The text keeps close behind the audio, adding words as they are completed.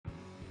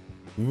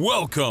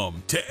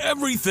Welcome to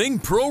Everything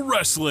Pro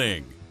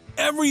Wrestling.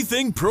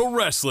 Everything Pro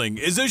Wrestling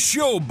is a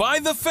show by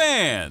the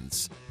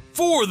fans,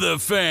 for the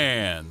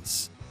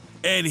fans.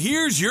 And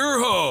here's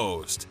your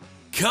host,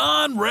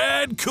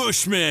 Conrad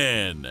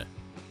Cushman.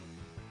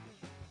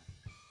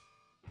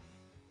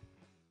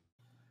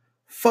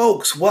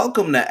 Folks,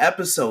 welcome to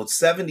episode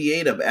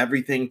 78 of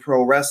Everything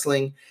Pro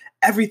Wrestling.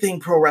 Everything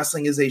Pro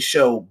Wrestling is a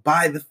show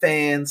by the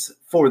fans,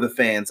 for the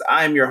fans.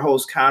 I'm your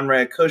host,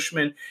 Conrad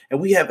Cushman, and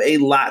we have a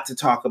lot to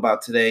talk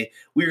about today.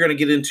 We're going to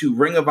get into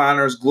Ring of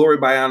Honor's Glory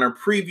by Honor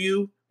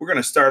preview. We're going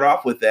to start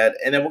off with that,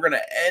 and then we're going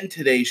to end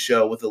today's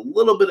show with a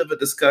little bit of a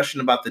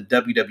discussion about the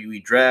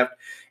WWE Draft,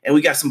 and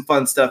we got some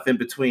fun stuff in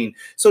between.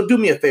 So do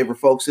me a favor,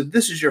 folks, if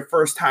this is your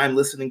first time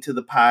listening to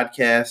the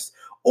podcast,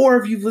 or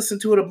if you've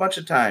listened to it a bunch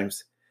of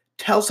times,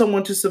 tell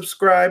someone to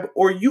subscribe,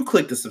 or you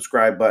click the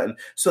subscribe button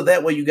so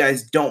that way you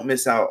guys don't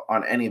miss out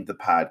on any of the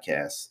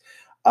podcasts.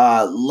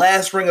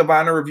 Last Ring of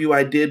Honor review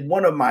I did,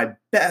 one of my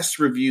best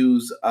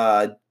reviews,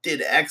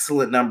 did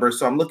excellent numbers,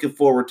 so I'm looking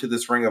forward to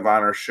this Ring of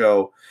Honor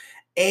show.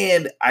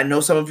 And I know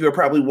some of you are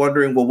probably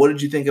wondering, well, what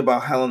did you think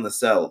about Hell in the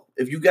Cell?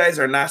 If you guys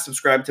are not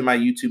subscribed to my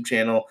YouTube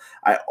channel,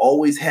 I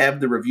always have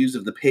the reviews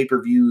of the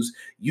pay-per-views,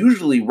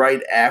 usually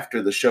right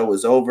after the show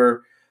is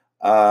over.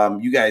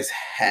 You guys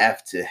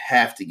have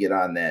to get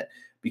on that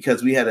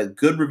because we had a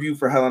good review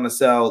for Hell in a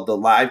Cell. The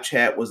live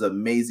chat was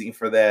amazing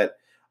for that.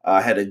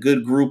 Had a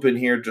good group in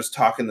here just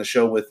talking the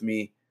show with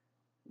me.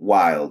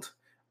 Wild.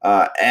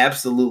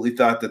 Absolutely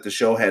thought that the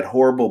show had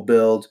horrible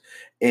build,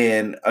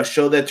 and a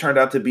show that turned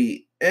out to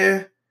be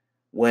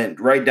went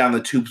right down the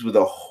tubes with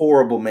a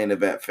horrible main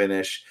event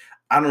finish.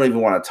 I don't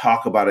even want to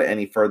talk about it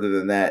any further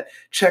than that.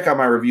 Check out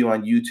my review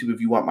on YouTube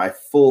if you want my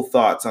full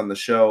thoughts on the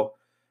show.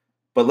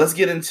 But let's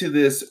get into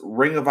this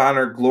Ring of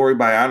Honor Glory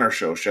by Honor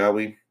show, shall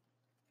we?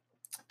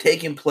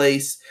 Taking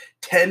place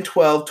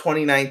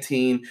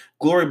 10/12/2019,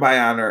 Glory by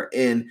Honor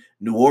in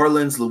New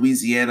Orleans,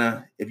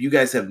 Louisiana. If you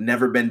guys have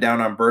never been down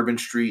on Bourbon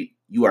Street,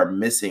 you are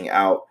missing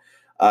out.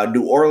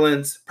 New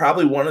Orleans,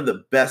 probably one of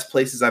the best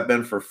places I've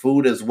been for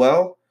food as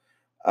well.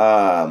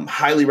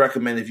 Highly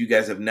recommend if you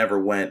guys have never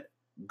went,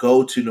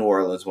 go to New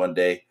Orleans one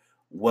day.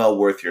 Well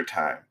worth your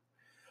time.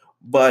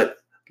 But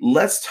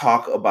let's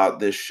talk about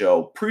this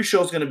show.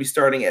 Pre-show is going to be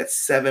starting at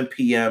 7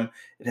 p.m.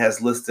 It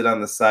has listed on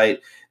the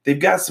site. They've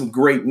got some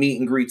great meet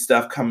and greet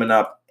stuff coming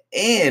up.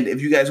 And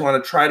if you guys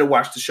want to try to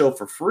watch the show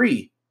for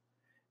free,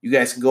 you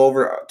guys can go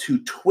over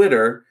to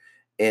Twitter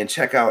and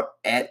check out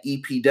at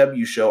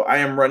EPW Show. I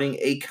am running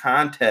a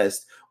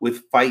contest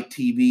with Fight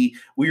TV.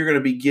 We are going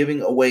to be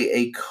giving away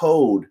a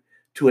code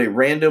to a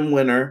random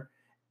winner,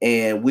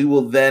 and we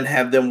will then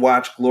have them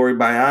watch Glory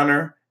by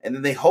Honor,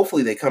 and then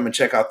hopefully they come and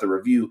check out the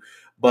review.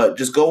 But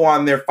just go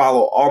on there,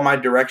 follow all my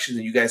directions,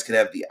 and you guys could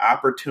have the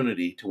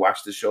opportunity to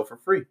watch the show for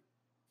free.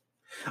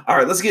 All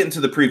right, let's get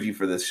into the preview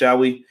for this, shall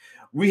we?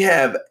 We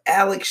have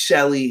Alex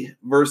Shelley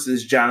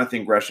versus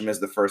Jonathan Gresham as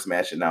the first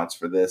match announced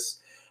for this.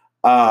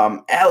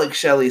 Alex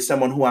Shelley is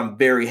someone who I'm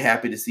very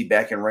happy to see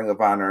back in Ring of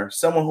Honor,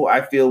 someone who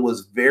I feel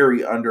was very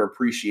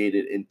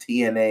underappreciated in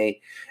TNA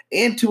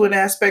and to an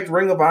aspect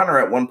Ring of Honor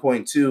at one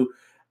point too.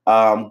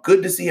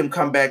 Good to see him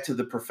come back to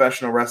the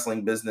professional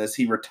wrestling business.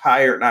 He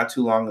retired not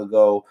too long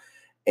ago,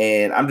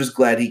 and I'm just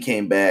glad he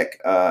came back.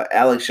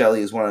 Alex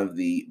Shelley is one of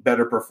the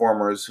better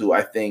performers who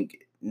I think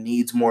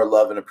needs more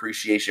love and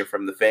appreciation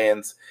from the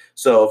fans.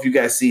 So if you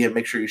guys see him,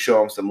 make sure you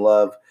show him some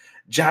love.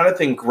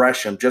 Jonathan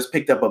Gresham just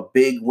picked up a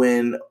big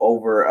win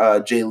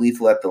over Jay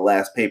Lethal at the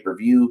last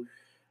pay-per-view.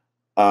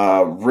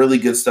 Really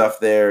good stuff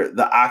there.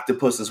 The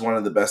Octopus is one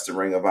of the best in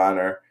Ring of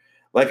Honor.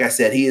 Like I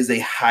said, he is a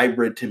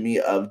hybrid to me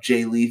of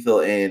Jay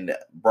Lethal and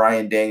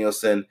Bryan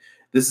Danielson.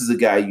 This is a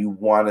guy you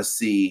want to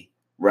see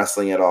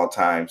wrestling at all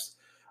times.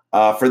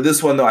 For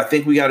this one, though, I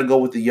think we got to go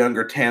with the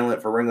younger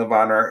talent for Ring of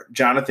Honor.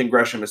 Jonathan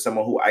Gresham is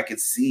someone who I could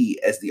see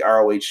as the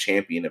ROH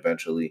champion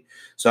eventually.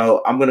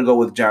 So I'm going to go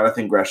with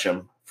Jonathan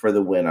Gresham for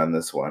the win on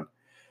this one.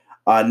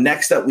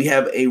 Next up, we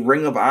have a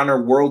Ring of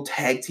Honor World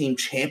Tag Team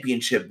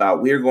Championship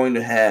bout. We are going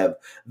to have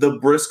the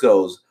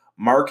Briscoes,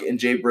 Mark and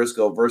Jay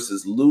Briscoe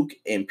versus Luke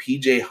and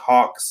PJ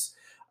Hawks.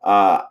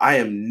 I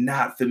am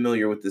not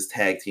familiar with this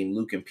tag team,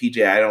 Luke and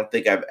PJ. I don't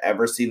think I've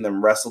ever seen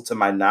them wrestle to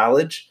my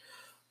knowledge.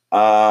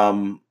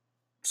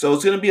 So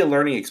it's going to be a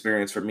learning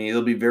experience for me.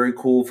 It'll be very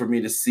cool for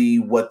me to see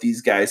what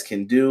these guys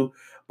can do.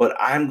 But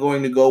I'm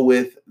going to go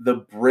with the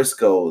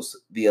Briscoes,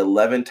 the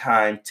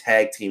 11-time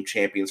tag team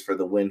champions, for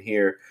the win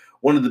here.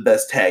 One of the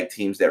best tag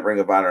teams that Ring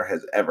of Honor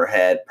has ever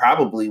had.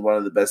 Probably one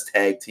of the best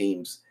tag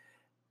teams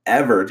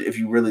ever, if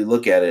you really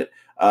look at it.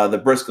 The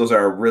Briscoes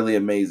are really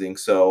amazing.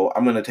 So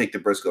I'm going to take the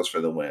Briscoes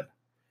for the win.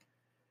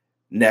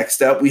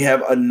 Next up, we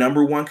have a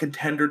number one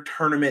contender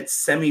tournament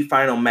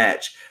semifinal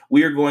match.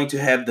 We are going to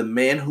have the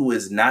man who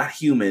is not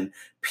human,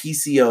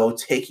 PCO,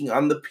 taking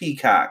on the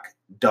Peacock,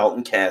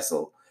 Dalton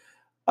Castle.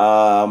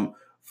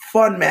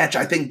 Fun match.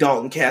 I think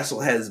Dalton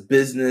Castle has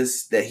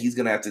business that he's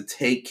going to have to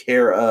take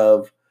care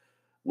of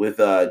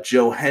with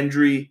Joe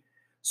Hendry.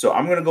 So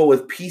I'm going to go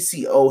with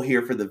PCO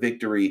here for the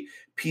victory.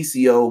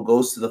 PCO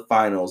goes to the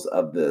finals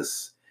of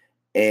this.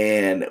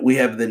 And we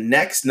have the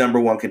next number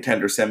one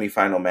contender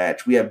semifinal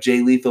match. We have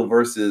Jay Lethal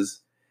versus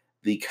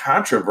the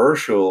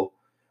controversial,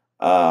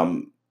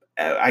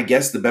 I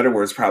guess the better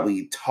word is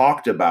probably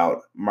talked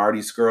about, Marty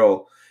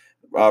Scurll.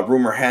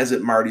 Rumor has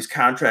it Marty's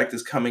contract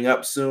is coming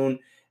up soon,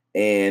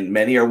 and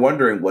many are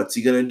wondering, what's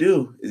he going to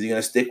do? Is he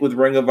going to stick with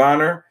Ring of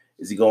Honor?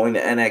 Is he going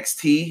to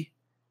NXT?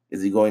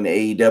 Is he going to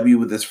AEW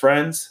with his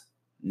friends?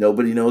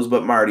 Nobody knows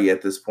but Marty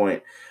at this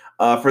point.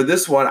 For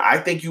this one, I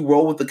think you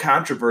roll with the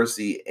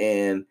controversy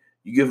and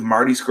you give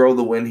Marty Scurll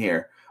the win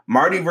here.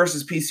 Marty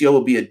versus PCO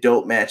will be a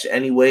dope match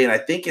anyway, and I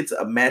think it's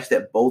a match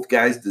that both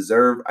guys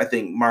deserve. I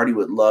think Marty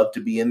would love to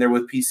be in there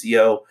with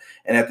PCO,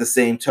 and at the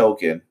same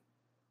token,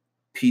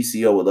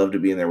 PCO would love to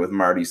be in there with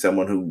Marty,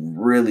 someone who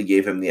really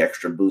gave him the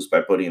extra boost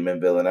by putting him in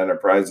Villain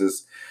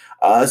Enterprises.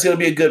 It's going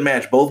to be a good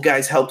match. Both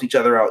guys helped each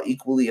other out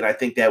equally, and I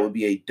think that would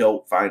be a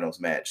dope finals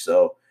match.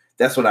 So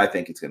that's what I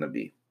think it's going to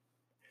be.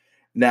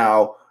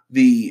 Now,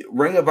 the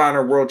Ring of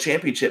Honor World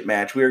Championship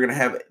match, we are going to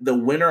have the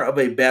winner of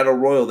a battle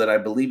royal that I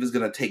believe is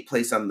going to take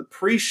place on the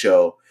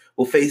pre-show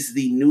will face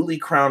the newly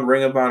crowned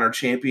Ring of Honor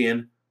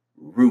champion,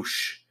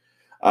 Rush.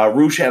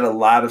 Rush had a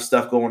lot of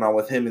stuff going on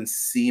with him in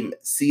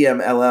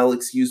CMLL,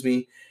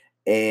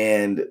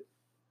 and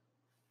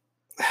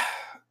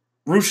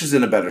Rush is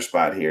in a better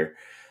spot here.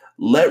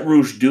 Let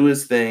Rush do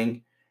his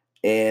thing,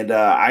 and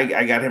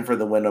I got him for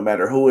the win no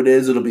matter who it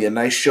is. It'll be a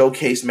nice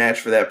showcase match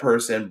for that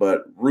person,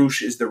 but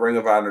Rush is the Ring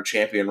of Honor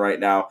champion right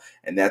now,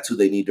 and that's who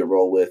they need to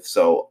roll with,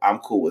 so I'm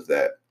cool with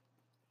that.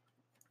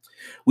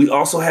 We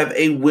also have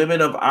a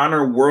Women of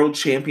Honor World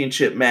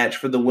Championship match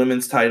for the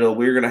women's title.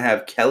 We're going to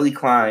have Kelly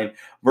Klein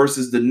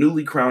versus the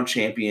newly crowned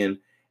champion,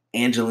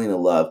 Angelina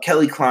Love.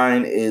 Kelly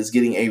Klein is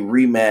getting a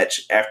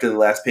rematch after the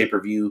last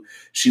pay-per-view.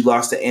 She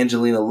lost to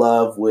Angelina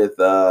Love with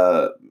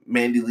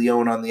Mandy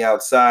Leon on the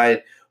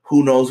outside.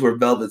 Who knows where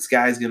Velvet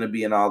Sky is going to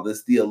be in all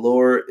this? The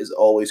allure is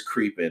always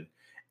creeping.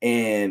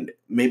 And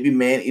maybe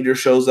Man-Eater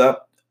shows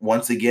up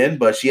once again,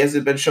 but she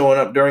hasn't been showing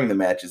up during the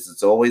matches.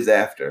 It's always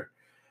after.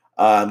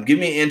 Give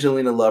me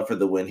Angelina Love for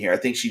the win here. I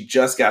think she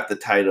just got the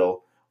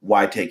title.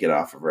 Why take it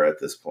off of her at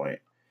this point?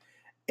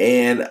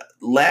 And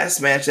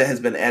last match that has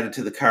been added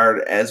to the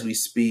card as we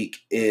speak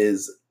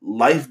is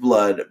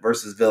Lifeblood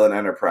versus Villain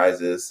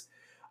Enterprises.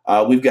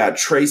 We've got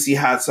Tracy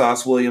Hot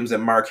Sauce Williams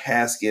and Mark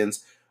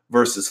Haskins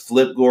versus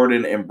Flip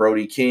Gordon and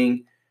Brody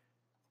King.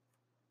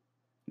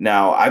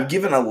 Now, I've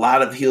given a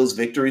lot of heels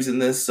victories in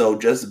this, so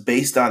just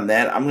based on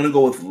that, I'm going to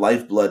go with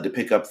Lifeblood to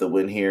pick up the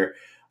win here.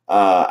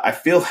 I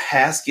feel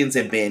Haskins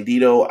and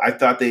Bandito, I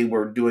thought they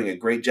were doing a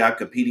great job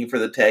competing for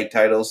the tag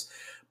titles,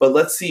 but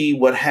let's see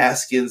what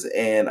Haskins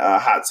and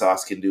Hot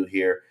Sauce can do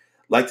here.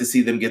 Like to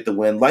see them get the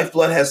win.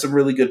 Lifeblood has some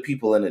really good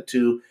people in it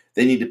too.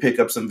 They need to pick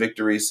up some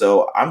victories,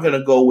 so I'm going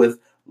to go with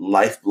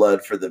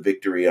Lifeblood for the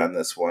victory on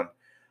this one.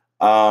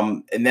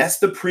 And that's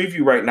the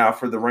preview right now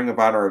for the Ring of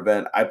Honor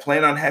event. I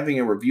plan on having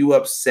a review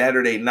up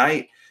Saturday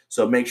night,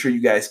 so make sure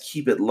you guys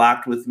keep it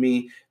locked with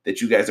me,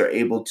 that you guys are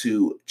able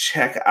to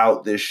check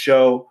out this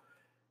show.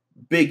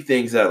 Big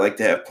things that I'd like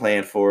to have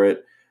planned for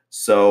it.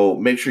 So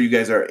make sure you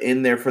guys are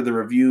in there for the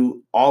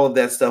review. All of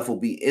that stuff will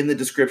be in the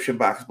description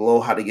box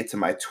below, how to get to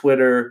my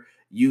Twitter,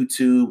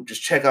 YouTube.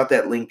 Just check out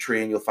that link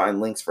tree and you'll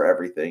find links for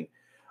everything.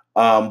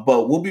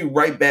 But we'll be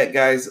right back,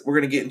 guys. We're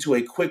going to get into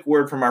a quick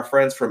word from our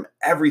friends from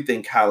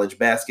Everything College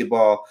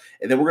Basketball,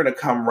 and then we're going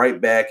to come right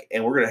back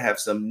and we're going to have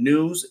some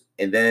news.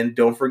 And then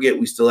don't forget,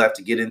 we still have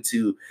to get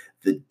into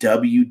the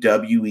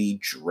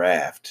WWE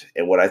draft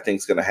and what I think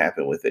is going to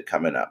happen with it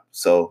coming up.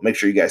 So make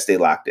sure you guys stay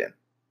locked in.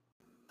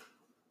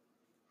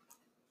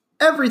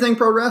 Everything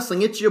Pro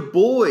Wrestling, it's your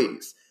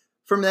boys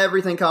from the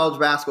Everything College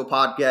Basketball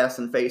Podcast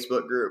and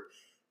Facebook group.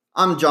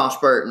 I'm Josh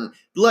Burton,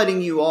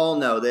 letting you all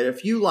know that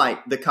if you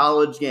like the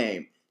college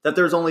game, that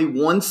there's only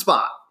one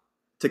spot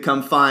to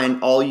come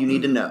find all you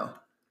need to know.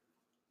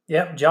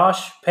 Yep,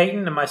 Josh,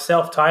 Peyton, and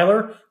myself,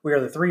 Tyler, we are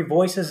the three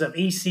voices of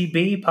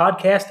ECB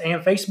podcast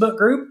and Facebook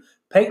group.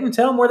 Peyton,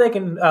 tell them where they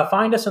can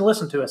find us and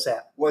listen to us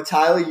at. Well,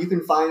 Tyler, you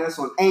can find us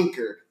on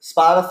Anchor,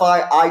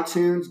 Spotify,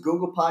 iTunes,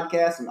 Google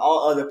Podcasts, and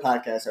all other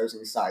podcast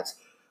hosting sites.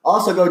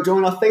 Also, go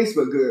join our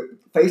Facebook group,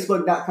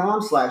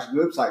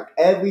 facebook.com/groups like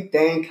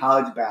Everything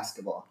College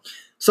Basketball.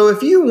 So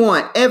if you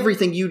want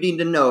everything you need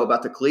to know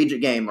about the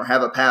collegiate game or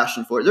have a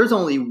passion for it, there's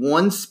only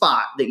one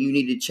spot that you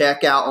need to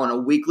check out on a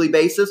weekly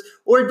basis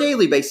or a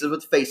daily basis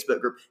with the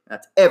Facebook group.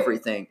 That's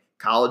Everything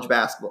College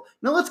Basketball.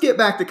 Now let's get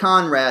back to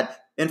Conrad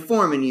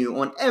informing you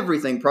on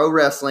everything pro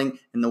wrestling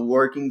and the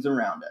workings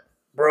around it.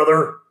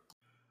 Brother.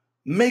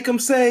 Make them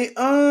say,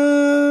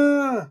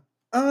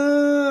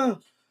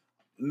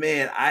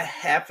 Man, I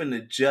happened to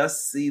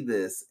just see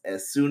this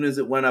as soon as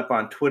it went up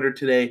on Twitter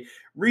today,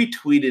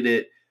 retweeted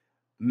it.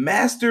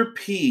 Master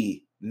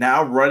P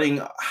now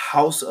running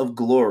House of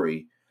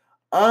Glory.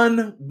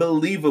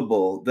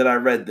 Unbelievable that I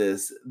read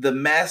this. The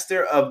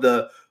master of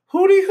the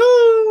hootie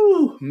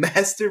hoo,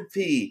 Master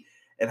P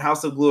and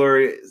House of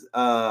Glory.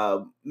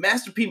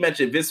 Master P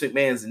mentioned Vince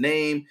McMahon's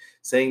name,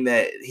 saying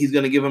that he's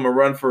going to give him a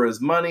run for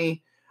his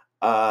money.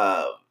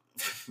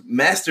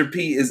 Master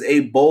P is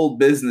a bold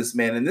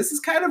businessman, and this is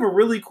kind of a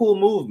really cool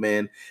move,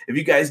 man. If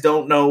you guys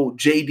don't know,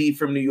 JD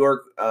from New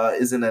York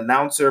is an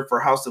announcer for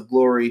House of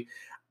Glory.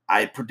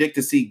 I predict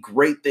to see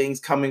great things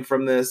coming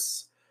from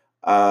this.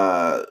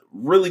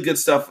 Really good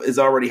stuff is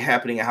already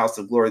happening at House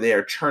of Glory. They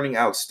are churning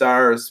out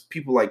stars,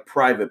 people like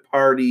Private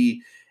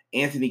Party,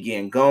 Anthony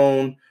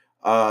Gangone.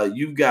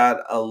 You've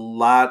got a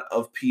lot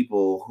of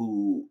people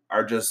who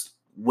are just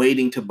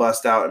waiting to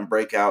bust out and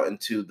break out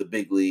into the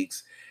big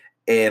leagues.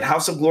 And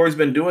House of Glory's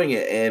been doing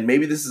it, and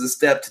maybe this is a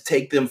step to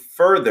take them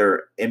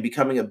further in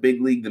becoming a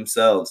big league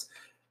themselves.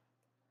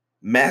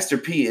 Master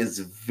P is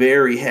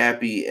very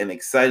happy and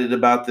excited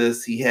about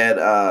this. He had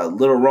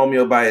Little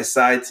Romeo by his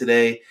side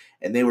today,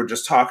 and they were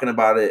just talking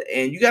about it.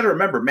 And you got to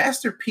remember,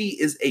 Master P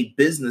is a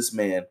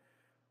businessman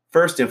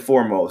first and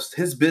foremost.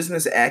 His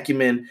business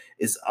acumen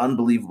is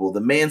unbelievable.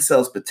 The man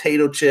sells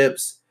potato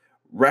chips,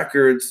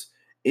 records.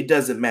 It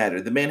doesn't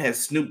matter. The man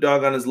has Snoop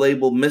Dogg on his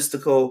label,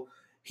 Mystical.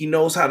 He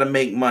knows how to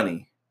make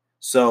money.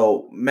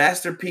 So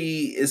Master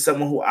P is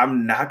someone who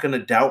I'm not going to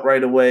doubt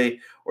right away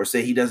or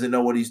say he doesn't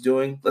know what he's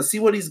doing. Let's see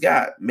what he's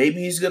got.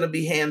 Maybe he's going to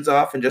be hands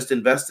off and just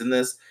invest in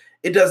this.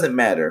 It doesn't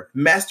matter.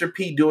 Master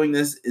P doing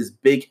this is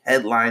big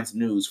headlines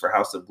news for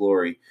House of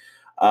Glory.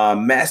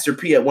 Master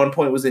P at one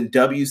point was in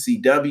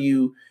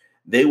WCW.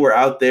 They were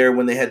out there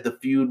when they had the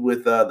feud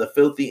with the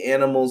Filthy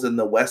Animals and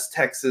the West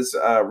Texas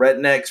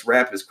Rednecks.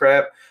 Rap is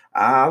Crap.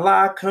 I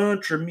like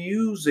country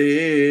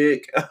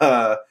music.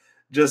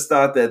 Just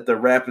thought that the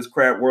Rap is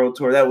Crap World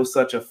Tour, that was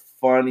such a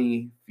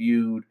funny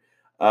feud.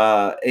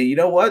 And you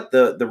know what?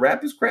 The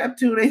Rap is Crap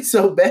tune ain't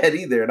so bad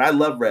either. And I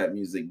love rap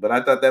music, but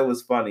I thought that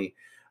was funny.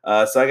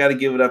 So I got to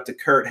give it up to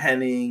Kurt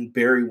Hennig,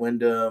 Barry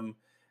Windham,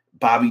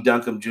 Bobby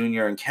Duncombe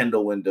Jr., and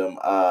Kendall Windham.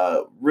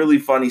 Really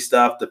funny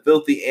stuff. The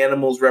Filthy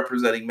Animals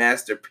representing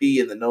Master P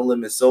and the No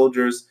Limit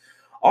Soldiers.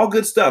 All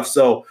good stuff.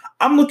 So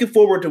I'm looking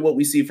forward to what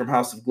we see from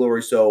House of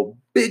Glory. So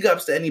big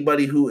ups to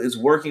anybody who is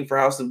working for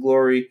House of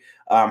Glory.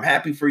 I'm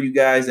happy for you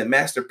guys. And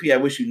Master P, I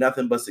wish you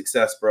nothing but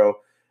success, bro.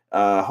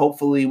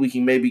 Hopefully we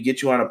can maybe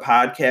get you on a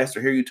podcast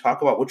or hear you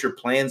talk about what your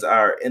plans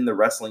are in the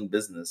wrestling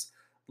business.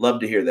 Love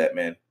to hear that,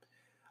 man.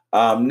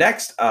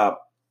 Next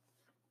up,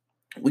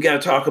 we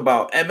got to talk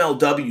about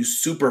MLW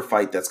Super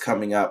Fight that's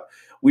coming up.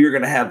 We are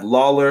going to have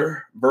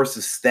Lawler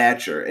versus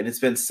Thatcher, and it's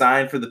been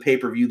signed for the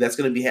pay-per-view. That's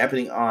going to be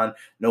happening on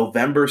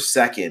November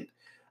 2nd.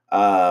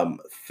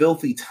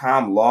 Filthy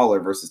Tom Lawler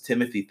versus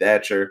Timothy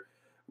Thatcher.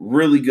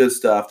 Really good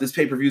stuff. This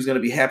pay-per-view is going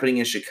to be happening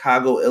in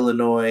Chicago,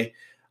 Illinois.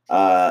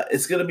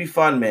 It's going to be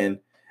fun, man.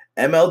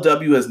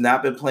 MLW has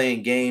not been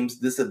playing games.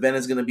 This event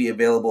is going to be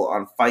available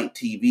on Fight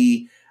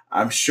TV.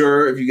 I'm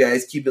sure if you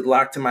guys keep it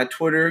locked to my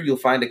Twitter, you'll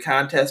find a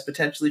contest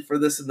potentially for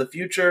this in the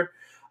future.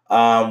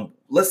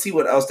 Let's see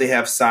what else they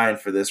have signed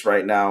for this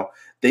right now.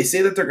 They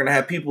say that they're going to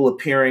have people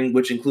appearing,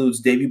 which includes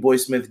Davey Boy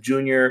Smith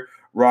Jr.,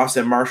 Ross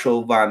and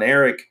Marshall Von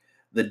Erich,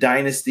 The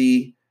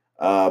Dynasty,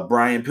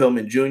 Brian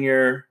Pillman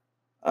Jr.,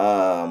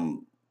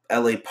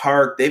 LA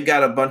Park. They've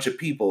got a bunch of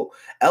people.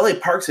 LA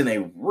Park's in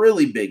a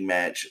really big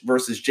match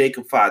versus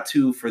Jacob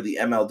Fatu for the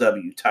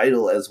MLW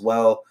title as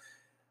well.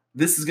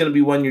 This is going to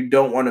be one you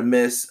don't want to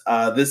miss.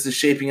 This is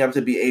shaping up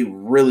to be a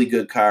really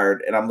good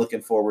card, and I'm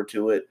looking forward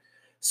to it.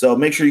 So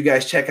make sure you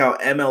guys check out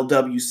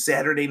MLW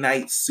Saturday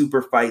Night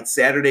Super Fight,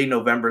 Saturday,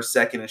 November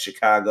 2nd in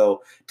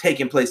Chicago,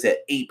 taking place at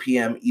 8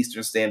 p.m.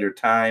 Eastern Standard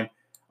Time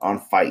on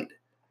Fight.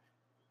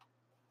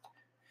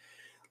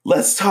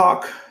 Let's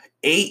talk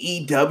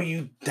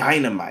AEW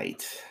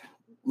Dynamite.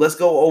 Let's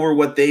go over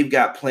what they've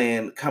got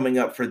planned coming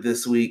up for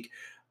this week.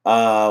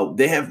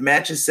 They have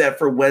matches set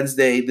for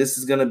Wednesday. This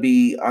is going to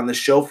be on the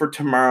show for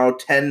tomorrow,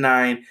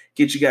 10-9.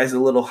 Get you guys a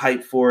little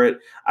hype for it.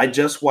 I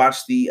just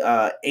watched the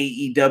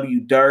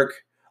AEW Dark.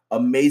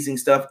 Amazing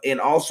stuff.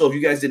 And also, if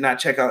you guys did not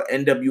check out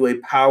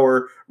NWA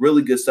Power,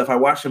 really good stuff. I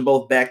watched them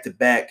both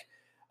back-to-back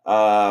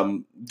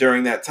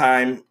during that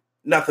time.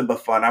 Nothing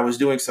but fun. I was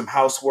doing some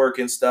housework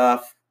and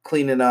stuff,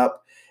 cleaning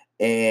up,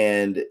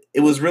 and it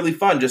was really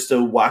fun just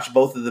to watch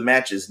both of the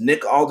matches.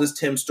 Nick Aldis,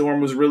 Tim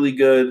Storm was really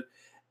good,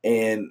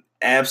 and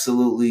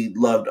absolutely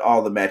loved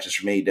all the matches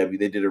from AEW.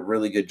 They did a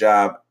really good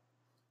job.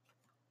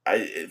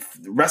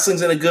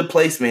 Wrestling's in a good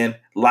place, man.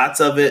 Lots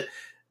of it,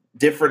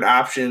 different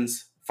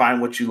options.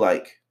 Find what you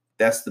like.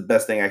 That's the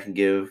best thing I can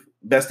give.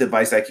 Best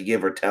advice I could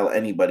give or tell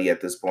anybody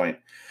at this point.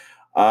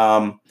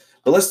 But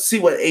let's see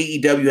what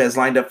AEW has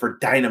lined up for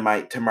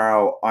Dynamite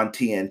tomorrow on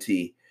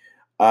TNT.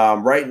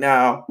 Right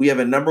now, we have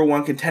a number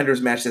one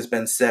contenders match that's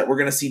been set. We're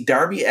going to see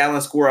Darby Allin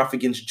square off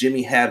against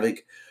Jimmy Havoc.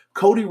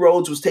 Cody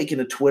Rhodes was taken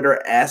to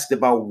Twitter, asked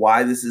about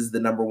why this is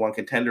the number one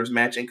contenders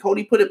match, and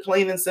Cody put it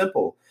plain and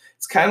simple.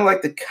 It's kind of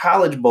like the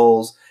College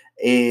Bowls,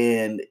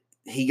 and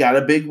he got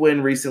a big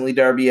win recently,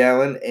 Darby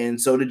Allin,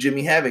 and so did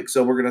Jimmy Havoc.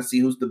 So we're going to see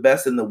who's the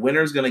best, and the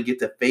winner's going to get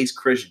to face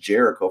Chris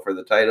Jericho for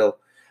the title.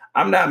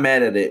 I'm not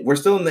mad at it. We're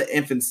still in the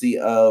infancy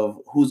of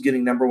who's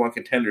getting number one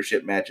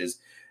contendership matches.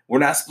 We're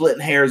not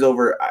splitting hairs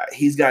over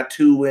he's got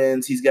 2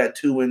 wins, he's got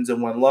 2 wins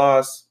and 1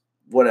 loss,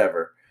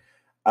 whatever.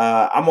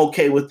 I'm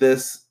okay with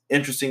this.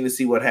 Interesting to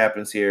see what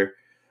happens here.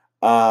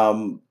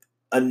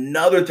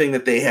 another thing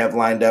that they have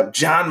lined up,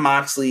 Jon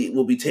Moxley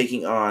will be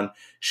taking on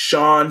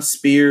Shawn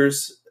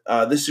Spears.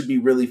 This should be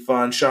really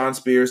fun. Shawn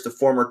Spears, the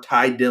former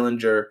Ty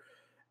Dillinger,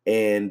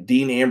 and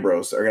Dean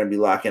Ambrose are going to be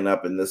locking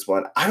up in this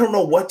one. I don't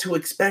know what to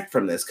expect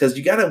from this because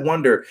you got to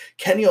wonder,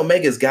 Kenny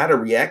Omega's got to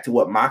react to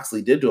what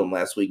Moxley did to him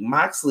last week.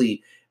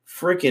 Moxley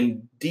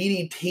freaking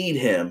DDT'd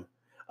him,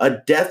 a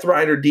Death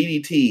Rider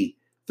DDT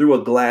through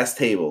a glass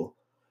table.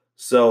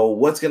 So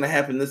what's going to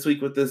happen this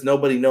week with this?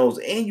 Nobody knows.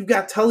 And you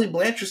got Tully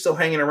Blanchard still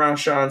hanging around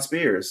Shawn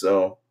Spears.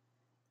 So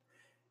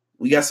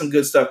we got some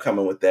good stuff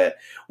coming with that.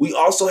 We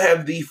also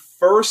have the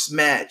first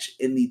match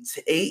in the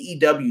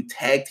AEW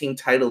Tag Team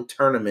Title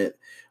Tournament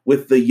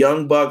with the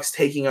Young Bucks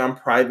taking on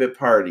Private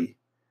Party.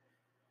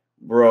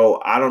 Bro,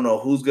 I don't know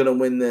who's going to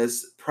win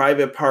this.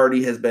 Private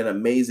Party has been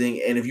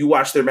amazing. And if you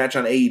watch their match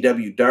on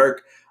AEW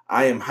Dark,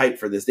 I am hyped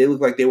for this. They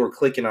look like they were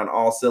clicking on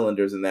all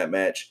cylinders in that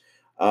match.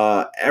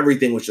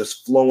 Everything was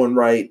just flowing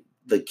right.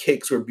 The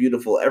kicks were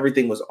beautiful.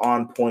 Everything was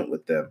on point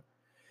with them.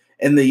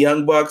 And the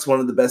Young Bucks,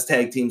 one of the best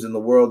tag teams in the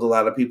world, a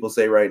lot of people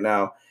say right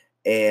now.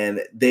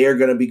 And they are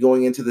going to be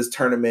going into this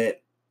tournament.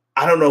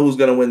 I don't know who's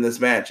going to win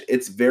this match.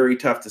 It's very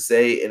tough to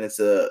say, and it's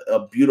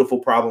a beautiful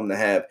problem to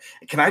have.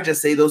 Can I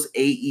just say those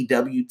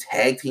AEW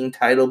tag team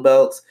title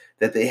belts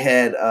that they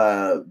had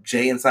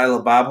Jay and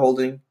Silent Bob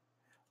holding?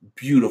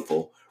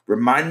 Beautiful.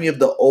 Remind me of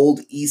the old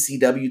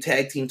ECW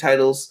tag team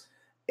titles,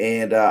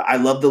 and I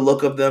love the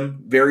look of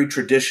them. Very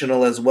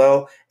traditional as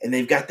well, and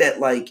they've got that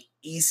like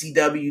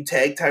ECW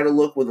tag title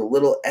look with a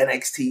little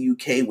NXT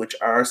UK, which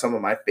are some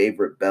of my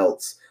favorite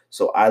belts.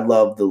 So I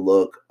love the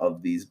look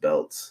of these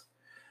belts.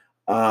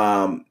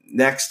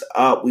 Next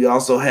up, we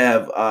also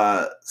have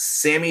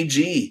Sammy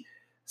G.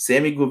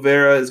 Sammy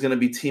Guevara is going to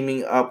be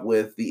teaming up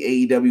with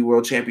the AEW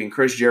World Champion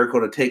Chris Jericho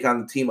to take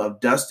on the team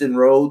of Dustin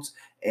Rhodes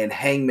and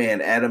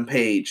Hangman Adam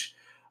Page.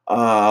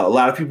 A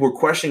lot of people were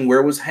questioning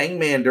where was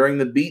Hangman during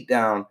the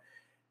beatdown,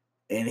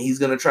 and he's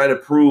going to try to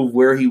prove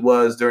where he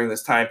was during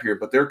this time period.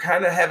 But they're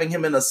kind of having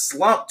him in a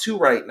slump too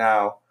right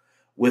now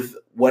with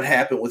what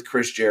happened with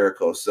Chris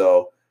Jericho.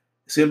 So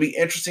it's going to be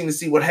interesting to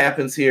see what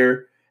happens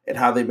here and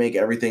how they make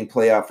everything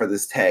play out for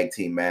this tag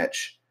team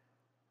match.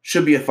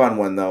 Should be a fun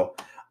one, though.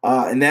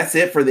 And that's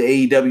it for the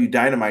AEW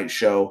Dynamite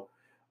show.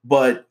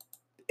 But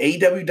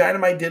AEW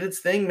Dynamite did its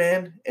thing,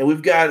 man. And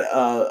we've got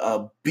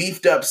a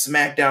beefed up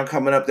SmackDown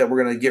coming up that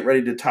we're going to get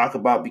ready to talk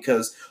about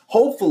because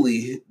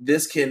hopefully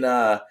this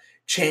can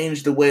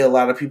change the way a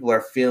lot of people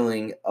are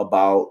feeling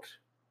about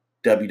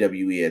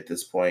WWE at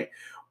this point.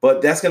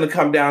 But that's going to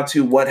come down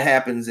to what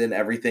happens in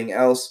everything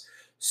else.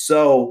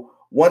 So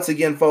once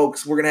again,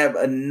 folks, we're going to have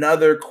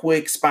another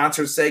quick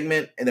sponsored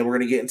segment, and then we're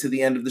going to get into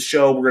the end of the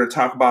show. We're going to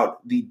talk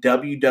about the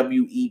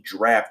WWE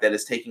Draft that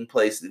is taking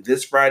place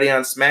this Friday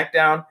on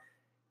SmackDown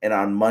and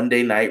on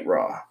Monday Night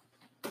Raw.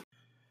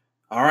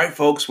 All right,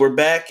 folks, we're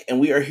back, and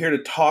we are here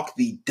to talk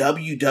the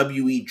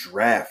WWE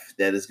Draft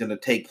that is going to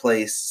take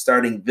place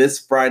starting this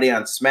Friday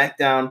on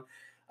SmackDown.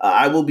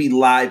 I will be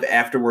live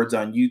afterwards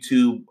on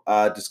YouTube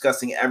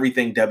discussing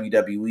everything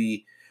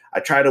WWE. I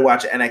try to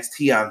watch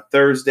NXT on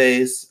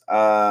Thursdays,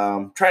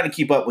 trying to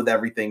keep up with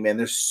everything, man.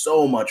 There's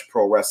so much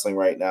pro wrestling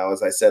right now,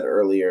 as I said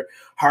earlier.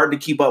 Hard to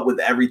keep up with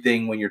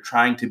everything when you're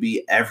trying to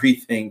be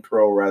everything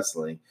pro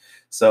wrestling.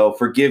 So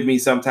forgive me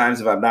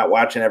sometimes if I'm not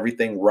watching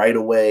everything right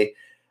away,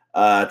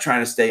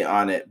 trying to stay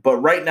on it. But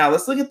right now,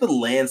 let's look at the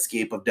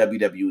landscape of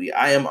WWE.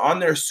 I am on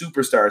their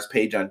Superstars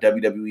page on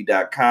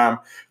WWE.com.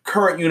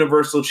 Current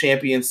Universal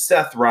Champion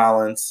Seth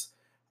Rollins.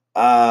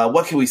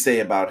 What can we say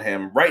about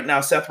him? Right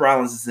now, Seth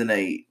Rollins is in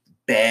a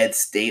bad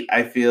state,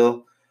 I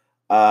feel.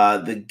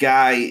 The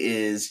guy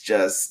is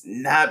just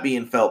not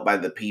being felt by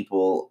the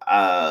people.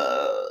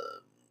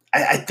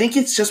 I think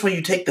it's just when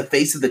you take the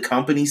face of the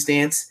company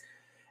stance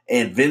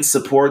and Vince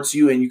supports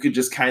you, and you could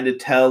just kind of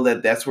tell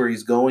that that's where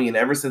he's going. And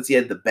ever since he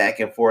had the back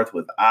and forth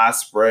with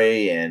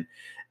Ospreay, and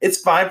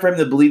it's fine for him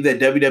to believe that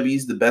WWE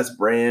is the best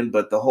brand,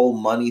 but the whole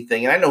money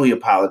thing, and I know he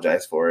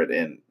apologized for it,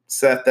 and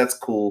Seth, that's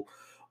cool.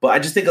 But I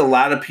just think a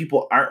lot of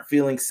people aren't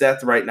feeling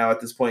Seth right now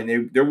at this point.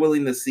 They're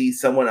willing to see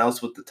someone else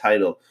with the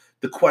title.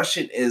 The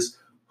question is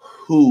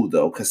who,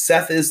 though? Because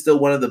Seth is still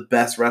one of the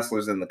best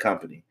wrestlers in the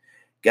company.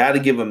 Got to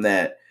give him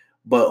that.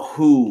 But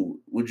who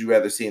would you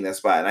rather see in that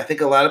spot? And I think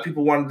a lot of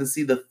people wanted to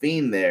see The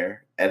Fiend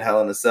there at Hell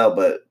in a Cell,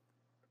 but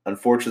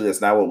unfortunately,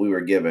 that's not what we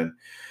were given.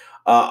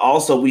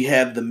 Also, we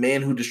have the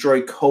man who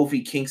destroyed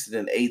Kofi Kingston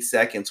in 8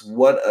 seconds.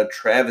 What a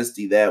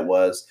travesty that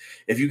was.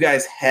 If you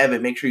guys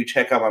haven't, make sure you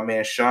check out my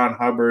man Sean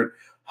Hubbard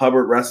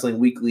Wrestling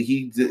Weekly.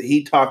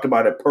 He talked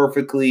about it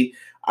perfectly.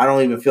 I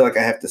don't even feel like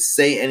I have to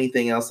say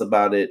anything else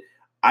about it.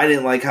 I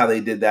didn't like how they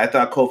did that. I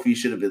thought Kofi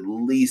should have at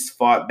least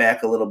fought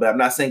back a little bit. I'm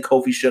not saying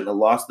Kofi shouldn't have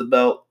lost the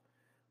belt,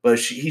 but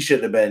he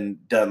shouldn't have been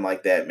done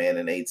like that, man,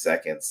 in 8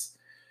 seconds.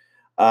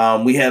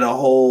 We had a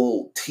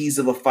whole tease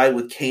of a fight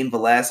with Cain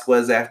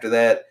Velasquez after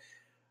that.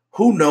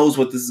 Who knows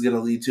what this is going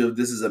to lead to, if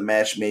this is a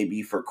match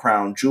maybe for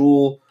Crown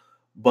Jewel,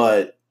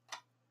 but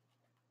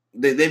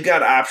they've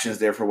got options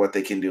there for what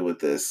they can do with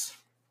this.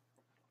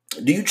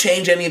 Do you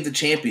change any of the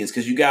champions?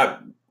 Because you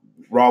got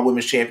Raw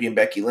Women's Champion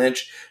Becky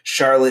Lynch,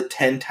 Charlotte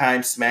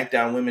 10-time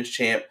SmackDown Women's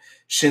Champ,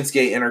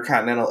 Shinsuke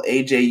Intercontinental,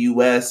 AJ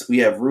US. We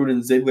have Rude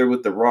and Ziggler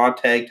with the Raw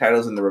Tag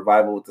titles and the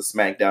Revival with the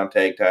SmackDown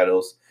Tag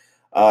titles.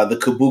 The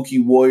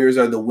Kabuki Warriors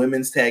are the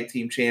Women's Tag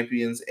Team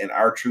Champions, and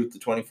R-Truth the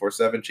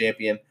 24/7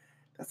 Champion.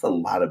 That's a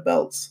lot of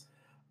belts.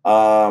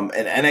 And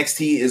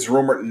NXT is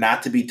rumored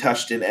not to be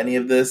touched in any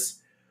of this.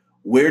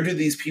 Where do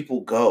these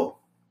people go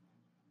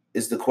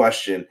is the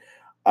question.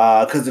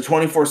 Because the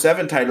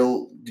 24/7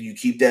 title, do you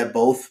keep that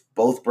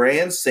both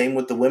brands? Same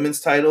with the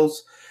women's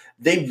titles.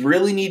 They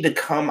really need to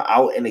come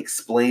out and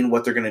explain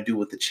what they're going to do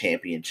with the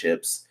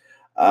championships.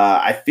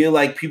 I feel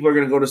like people are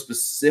going to go to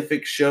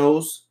specific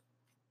shows.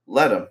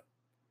 Let them.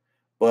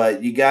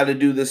 But you got to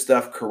do this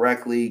stuff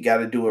correctly. You got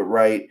to do it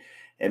right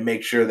and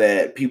make sure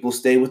that people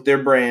stay with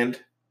their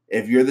brand.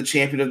 If you're the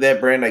champion of that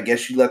brand, I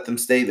guess you let them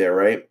stay there,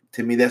 right?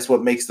 To me, that's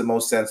what makes the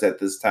most sense at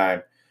this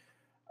time.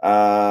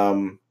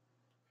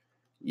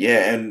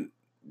 Yeah, and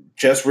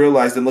just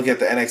realized and look at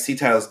the NXT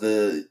titles.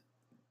 The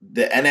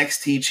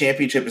NXT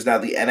Championship is now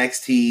the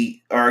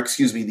NXT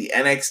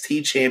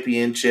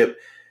Championship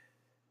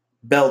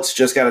belts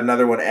just got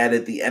another one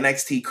added, the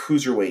NXT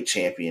Cruiserweight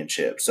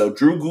Championship. So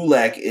Drew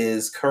Gulak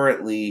is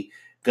currently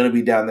going to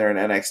be down there in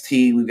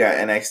NXT. We've got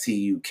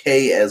NXT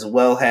UK as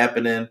well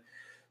happening.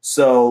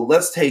 So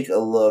let's take a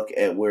look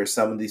at where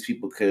some of these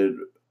people could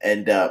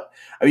end up.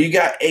 I mean, you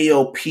got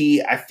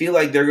AOP. I feel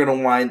like they're going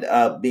to wind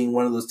up being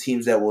one of those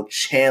teams that will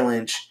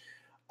challenge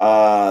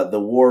the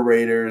War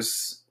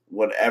Raiders,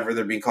 whatever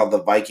they're being called,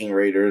 the Viking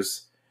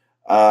Raiders.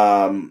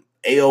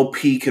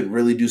 AOP could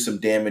really do some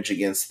damage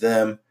against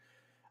them.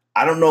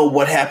 I don't know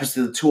what happens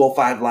to the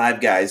 205 Live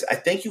guys. I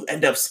think you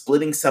end up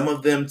splitting some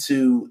of them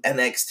to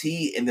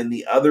NXT, and then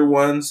the other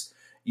ones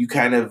you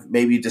kind of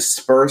maybe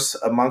disperse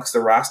amongst the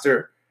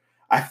roster.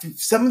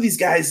 Some of these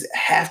guys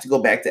have to go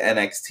back to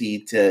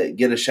NXT to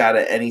get a shot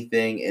at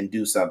anything and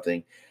do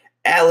something.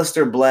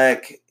 Aleister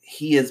Black,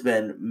 he has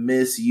been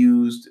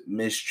misused,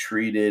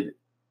 mistreated.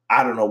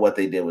 I don't know what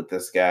they did with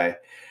this guy.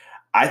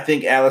 I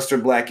think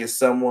Aleister Black is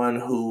someone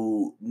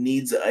who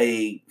needs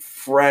a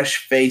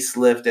fresh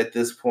facelift at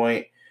this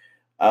point.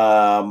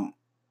 I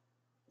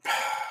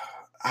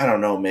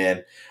don't know,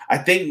 man. I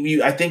think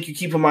you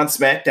keep him on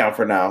SmackDown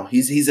for now.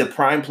 He's a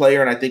prime player,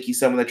 and I think he's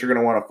someone that you're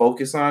going to want to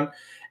focus on.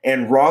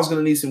 And Raw's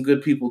going to need some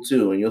good people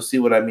too, and you'll see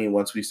what I mean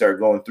once we start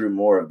going through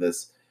more of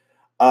this.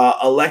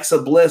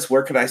 Alexa Bliss,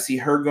 where could I see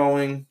her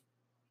going?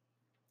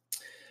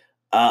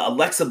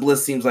 Alexa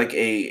Bliss seems like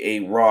a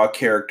Raw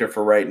character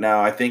for right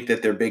now. I think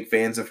that they're big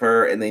fans of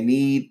her, and they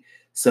need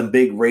some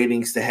big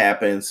ratings to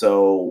happen.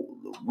 So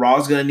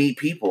Raw's going to need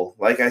people.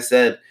 Like I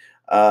said,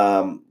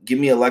 give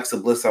me Alexa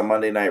Bliss on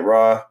Monday Night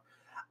Raw.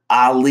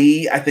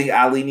 Ali, I think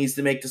Ali needs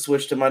to make the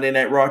switch to Monday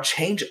Night Raw.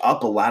 Change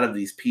up a lot of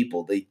these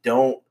people. They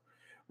don't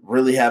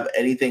really have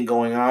anything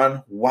going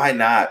on. Why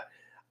not?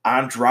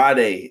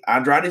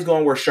 Andrade's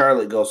going where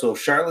Charlotte goes. So if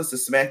Charlotte's the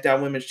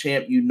SmackDown Women's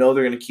Champ, you know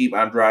they're going to keep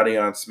Andrade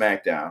on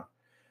SmackDown.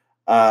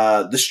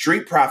 The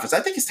Street Profits, I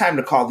think it's time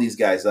to call these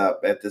guys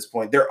up at this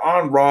point. They're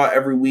on Raw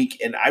every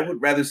week, and I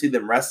would rather see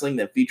them wrestling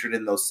than featured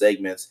in those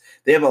segments.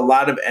 They have a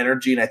lot of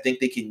energy, and I think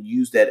they can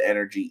use that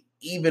energy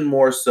even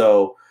more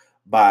so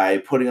by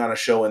putting on a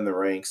show in the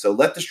ring. So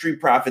let the Street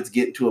Profits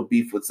get into a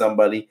beef with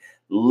somebody.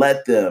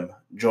 Let them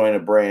join a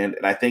brand,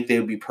 and I think they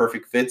would be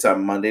perfect fits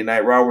on Monday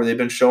Night Raw, where they've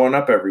been showing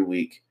up every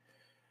week.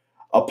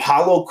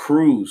 Apollo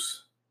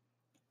Crews.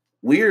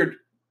 Weird.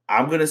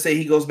 I'm going to say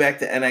he goes back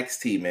to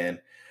NXT, man.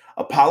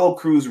 Apollo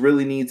Crews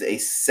really needs a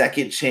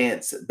second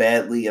chance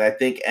badly, and I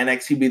think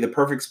NXT would be the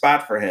perfect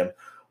spot for him.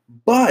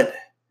 But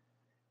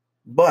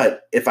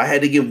if I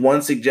had to give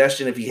one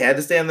suggestion, if he had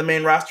to stay on the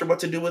main roster, what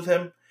to do with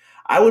him,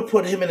 I would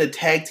put him in a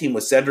tag team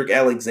with Cedric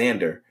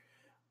Alexander.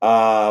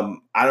 I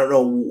don't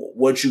know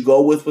what you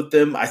go with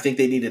them. I think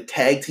they need a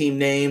tag team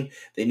name.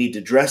 They need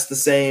to dress the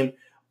same,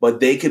 but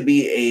they could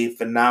be a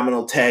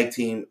phenomenal tag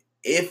team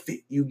if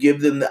you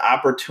give them the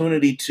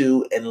opportunity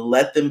to and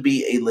let them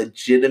be a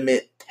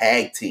legitimate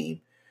tag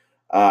team.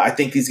 I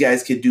think these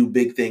guys could do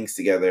big things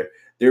together.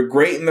 They're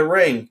great in the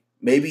ring.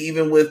 Maybe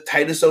even with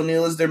Titus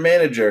O'Neil as their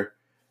manager,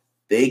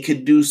 they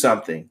could do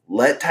something.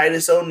 Let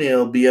Titus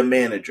O'Neil be a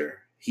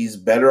manager. He's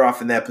better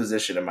off in that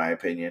position, in my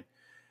opinion.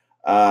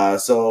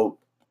 So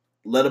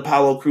let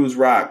Apollo Crews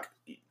rock.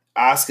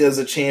 Asuka is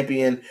a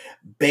champion.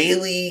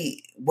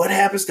 Bayley, what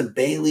happens to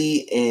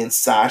Bayley and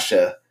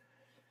Sasha?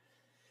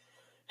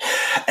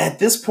 At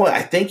this point,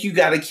 I think you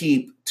got to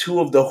keep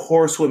two of the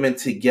horsewomen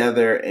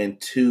together and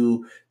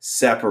two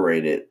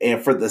separated.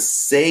 And for the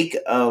sake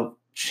of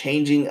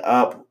changing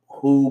up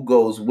who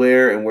goes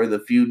where and where the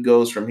feud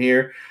goes from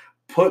here,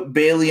 put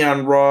Bayley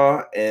on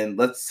Raw and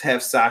let's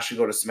have Sasha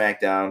go to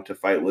SmackDown to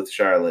fight with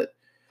Charlotte.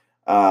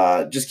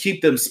 Just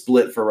keep them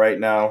split for right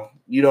now.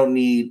 You don't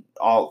need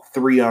all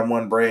three on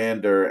one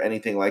brand or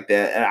anything like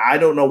that. And I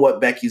don't know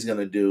what Becky's going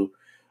to do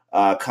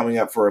coming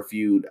up for a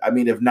feud. I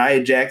mean, if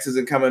Nia Jax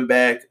isn't coming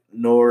back,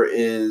 nor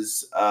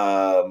is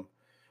Ronda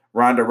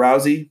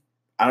Rousey,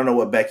 I don't know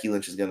what Becky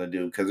Lynch is going to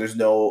do because there's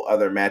no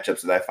other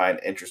matchups that I find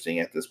interesting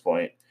at this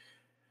point.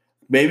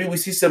 Maybe we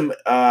see some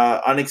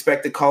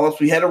unexpected call-ups.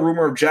 We had a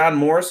rumor of John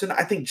Morrison.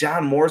 I think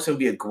John Morrison would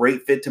be a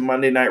great fit to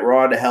Monday Night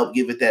Raw to help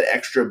give it that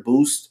extra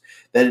boost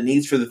that it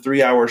needs for the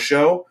 3-hour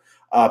show.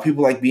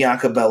 People like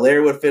Bianca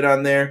Belair would fit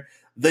on there.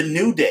 The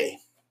New Day.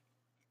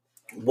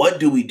 What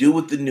do we do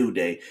with the New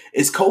Day?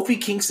 Is Kofi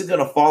Kingston going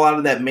to fall out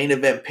of that main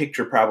event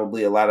picture?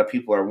 Probably a lot of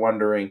people are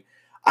wondering.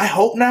 I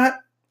hope not.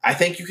 I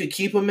think you could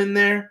keep him in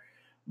there.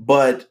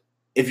 But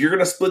if you're going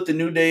to split the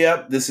New Day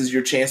up, this is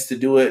your chance to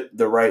do it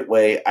the right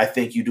way. I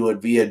think you do it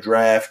via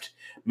draft.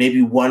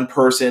 Maybe one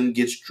person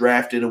gets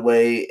drafted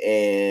away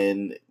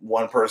and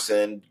one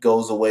person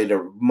goes away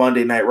to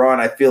Monday Night Raw.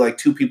 And I feel like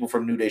 2 people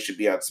from New Day should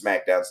be on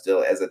SmackDown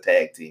still as a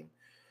tag team.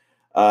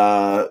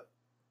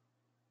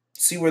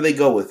 See where they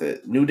go with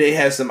it. New Day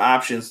has some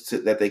options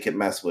that they can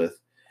mess with.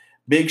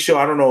 Big Show,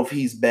 I don't know if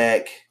he's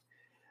back.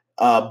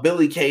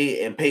 Billy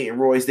Kay and Peyton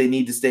Royce, they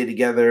need to stay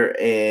together,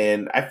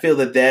 and I feel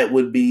that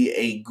would be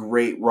a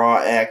great Raw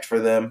act for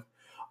them.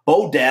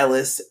 Bo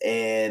Dallas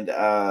and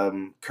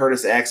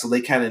Curtis Axel,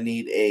 they kind of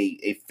need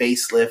a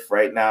facelift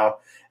right now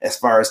as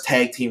far as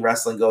tag team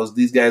wrestling goes.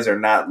 These guys are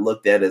not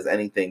looked at as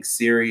anything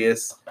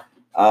serious.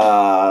 Put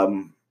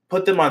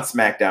them on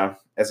SmackDown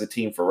as a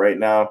team for right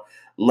now.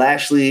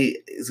 Lashley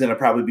is going to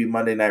probably be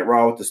Monday Night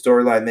Raw with the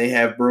storyline they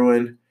have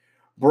brewing.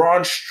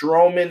 Braun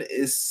Strowman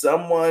is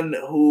someone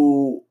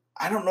who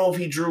I don't know if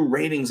he drew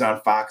ratings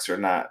on Fox or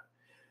not,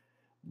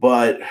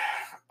 but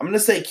I'm going to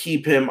say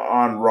keep him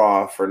on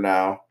Raw for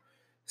now.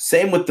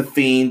 Same with The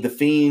Fiend. The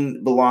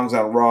Fiend belongs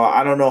on Raw.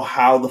 I don't know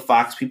how the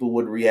Fox people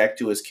would react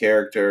to his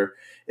character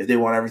if they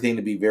want everything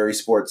to be very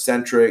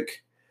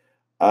sports-centric.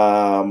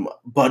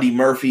 Buddy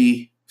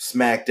Murphy,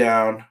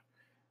 SmackDown.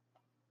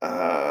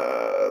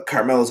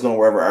 Carmelo's going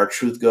wherever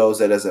R-Truth goes.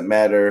 That doesn't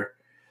matter.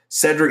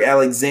 Cedric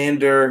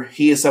Alexander,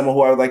 he is someone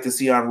who I would like to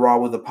see on Raw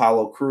with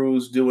Apollo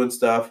Crews doing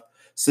stuff.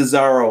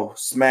 Cesaro,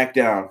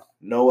 SmackDown.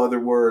 No other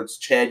words.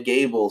 Chad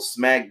Gable,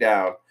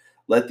 SmackDown.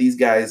 Let these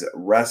guys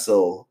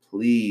wrestle,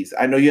 please.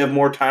 I know you have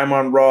more time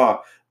on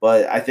Raw,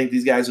 but I think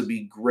these guys would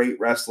be great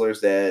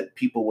wrestlers that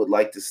people would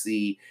like to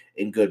see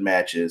in good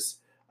matches.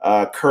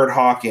 Kurt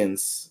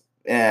Hawkins,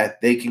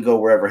 they can go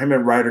wherever. Him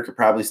and Ryder could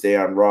probably stay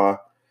on Raw.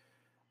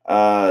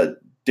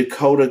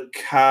 Dakota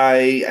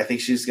Kai, I think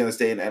she's going to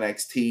stay in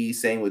NXT.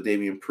 Same with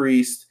Damian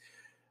Priest.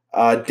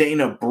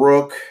 Dana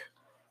Brooke,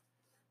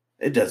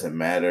 it doesn't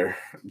matter.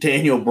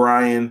 Daniel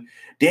Bryan.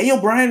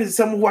 Daniel Bryan is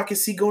someone who I can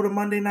see go to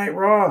Monday Night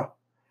Raw.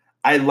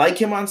 I like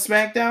him on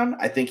SmackDown.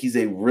 I think he's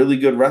a really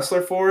good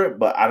wrestler for it,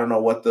 but I don't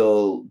know what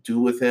they'll do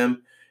with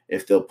him,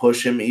 if they'll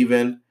push him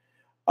even.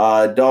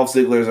 Dolph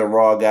Ziggler's a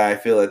Raw guy, I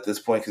feel, at this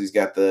point, because he's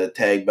got the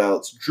tag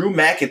belts. Drew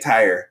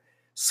McIntyre,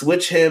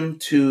 switch him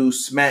to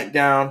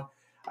SmackDown.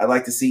 I'd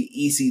like to see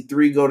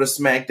EC3 go to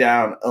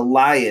SmackDown.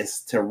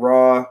 Elias to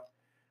Raw.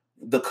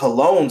 The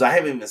Colognes, I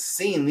haven't even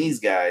seen these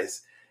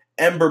guys.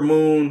 Ember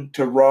Moon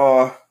to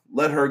Raw.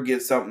 Let her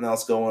get something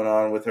else going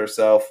on with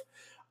herself.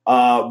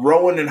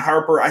 Rowan and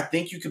Harper, I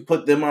think you could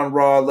put them on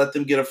Raw. Let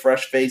them get a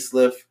fresh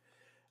facelift.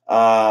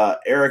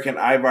 Eric and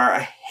Ivar,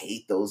 I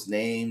hate those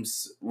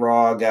names.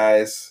 Raw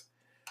guys.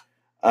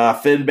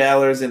 Finn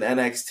Balor's in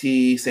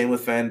NXT. Same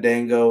with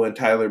Fandango and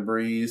Tyler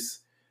Breeze.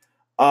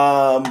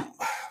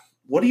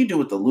 What do you do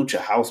with the Lucha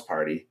House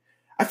Party?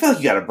 I feel like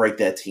you got to break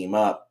that team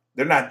up.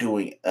 They're not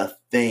doing a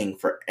thing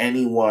for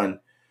anyone.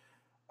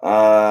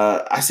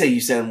 I say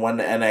you send one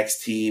to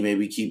NXT,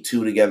 maybe keep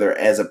 2 together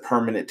as a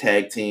permanent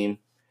tag team.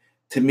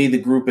 To me, the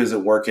group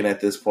isn't working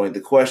at this point.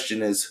 The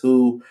question is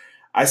who.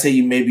 I say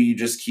you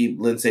just keep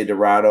Lince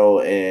Dorado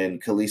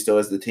and Kalisto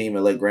as the team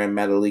and let Grand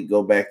Metalik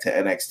go back to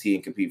NXT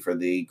and compete for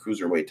the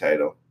Cruiserweight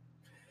title.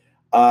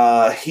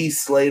 Heath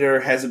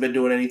Slater hasn't been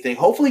doing anything.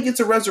 Hopefully he gets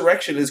a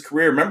resurrection in his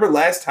career. Remember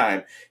last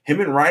time,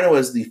 him and Rhino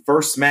as the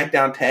first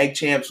SmackDown tag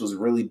champs was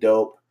really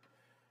dope.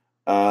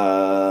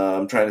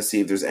 I'm trying to see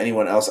if there's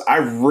anyone else. I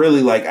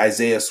really like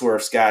Isaiah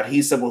Swerve Scott.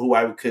 He's someone who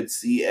I could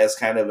see as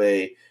kind of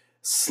a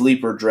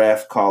sleeper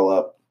draft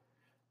call-up.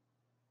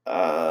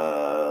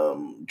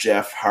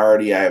 Jeff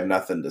Hardy, I have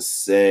nothing to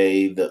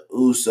say. The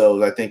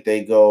Usos, I think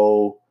they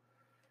go...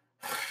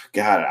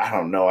 God, I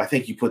don't know. I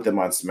think you put them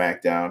on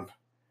SmackDown.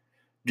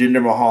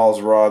 Jinder Mahal's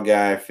Raw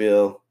guy, I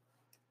feel.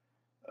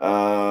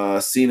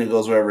 Cena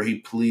goes wherever he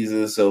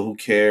pleases, so who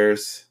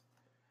cares?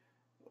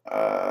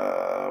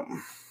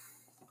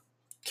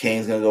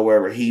 Kane's going to go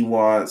wherever he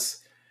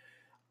wants.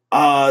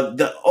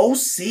 The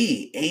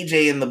OC,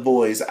 AJ and the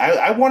boys,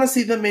 I want to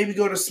see them maybe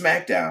go to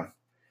SmackDown.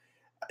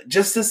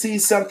 Just to see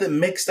something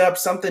mixed up,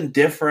 something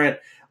different.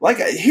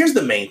 Here's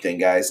the main thing,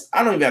 guys.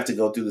 I don't even have to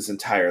go through this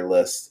entire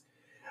list.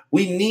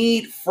 We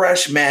need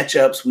fresh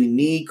matchups. We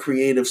need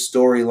creative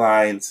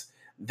storylines.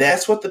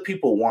 That's what the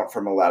people want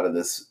from a lot of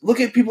this. Look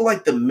at people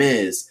like The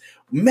Miz.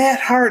 Matt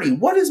Hardy.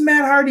 What is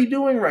Matt Hardy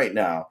doing right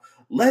now?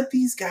 Let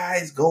these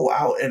guys go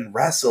out and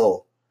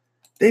wrestle.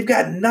 They've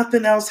got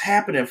nothing else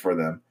happening for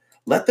them.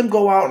 Let them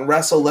go out and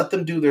wrestle. Let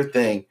them do their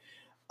thing.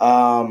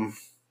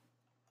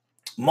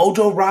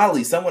 Mojo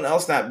Rawley, someone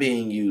else not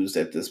being used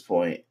at this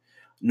point.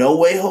 No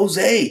Way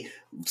Jose.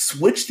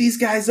 Switch these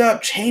guys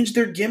up. Change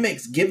their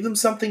gimmicks. Give them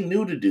something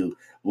new to do.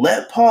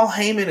 Let Paul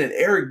Heyman and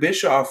Eric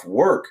Bischoff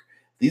work.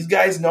 These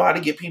guys know how to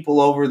get people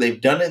over. They've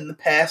done it in the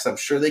past. I'm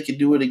sure they can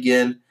do it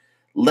again.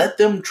 Let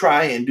them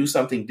try and do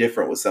something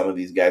different with some of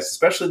these guys,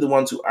 especially the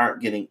ones who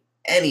aren't getting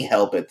any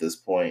help at this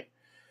point.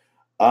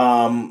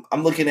 I'm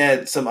looking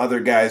at some other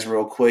guys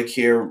real quick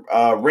here.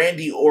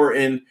 Randy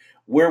Orton,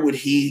 where would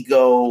he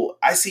go?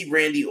 I see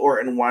Randy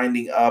Orton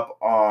winding up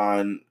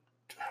on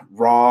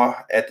Raw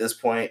at this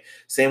point.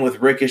 Same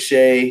with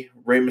Ricochet,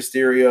 Rey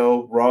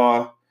Mysterio,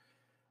 Raw.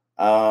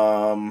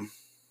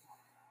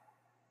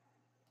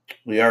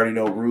 We already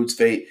know Rude's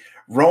fate.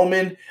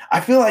 Roman, I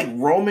feel like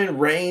Roman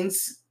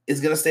Reigns is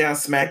going to stay on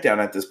SmackDown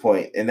at this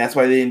point, and that's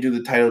why they didn't do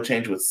the title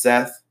change with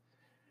Seth.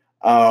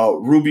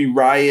 Ruby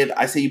Riott,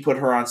 I say you put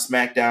her on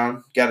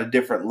SmackDown. Got a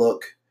different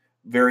look.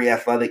 Very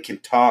athletic, can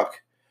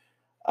talk.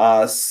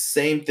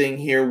 Same thing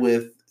here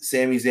with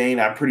Sami Zayn.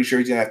 I'm pretty sure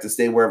he's going to have to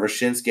stay wherever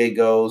Shinsuke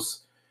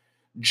goes.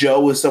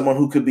 Joe is someone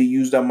who could be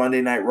used on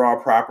Monday Night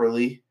Raw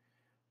properly.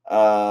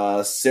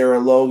 Sarah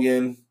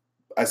Logan,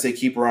 I say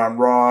keep her on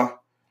Raw.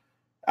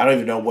 I don't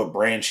even know what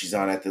brand she's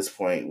on at this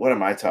point. What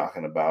am I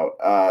talking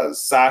about?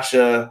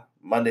 Sasha,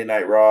 Monday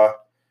Night Raw.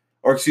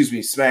 Or excuse me,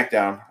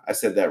 SmackDown. I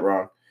said that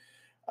wrong.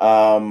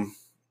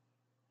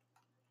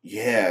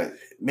 Yeah,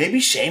 maybe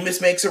Sheamus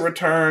makes a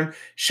return.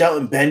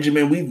 Shelton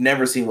Benjamin, we've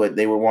never seen what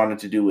they were wanting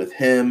to do with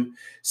him.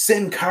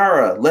 Sin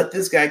Cara, let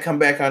this guy come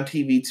back on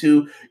TV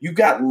too. You've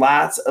got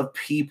lots of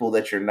people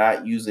that you're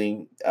not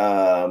using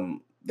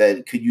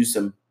that could use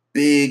some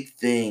big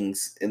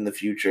things in the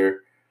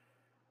future.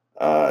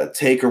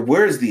 Taker,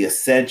 where's the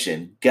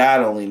Ascension?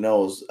 God only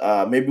knows.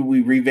 Maybe we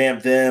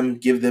revamp them,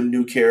 give them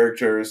new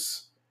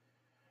characters.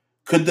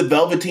 Could the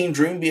Velveteen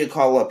Dream be a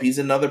call-up? He's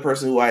another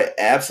person who I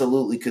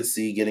absolutely could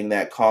see getting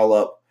that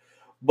call-up.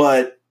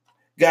 But,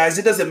 guys,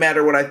 it doesn't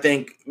matter what I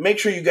think. Make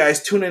sure you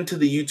guys tune into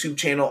the YouTube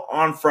channel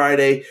on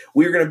Friday.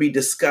 We're going to be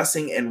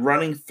discussing and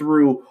running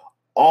through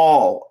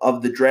all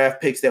of the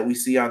draft picks that we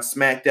see on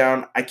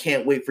SmackDown. I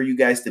can't wait for you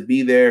guys to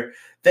be there.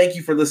 Thank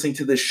you for listening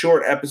to this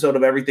short episode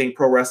of Everything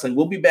Pro Wrestling.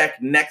 We'll be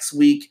back next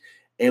week,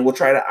 and we'll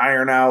try to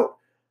iron out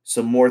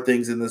some more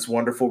things in this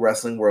wonderful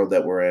wrestling world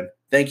that we're in.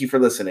 Thank you for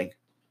listening.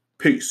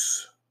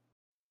 Peace.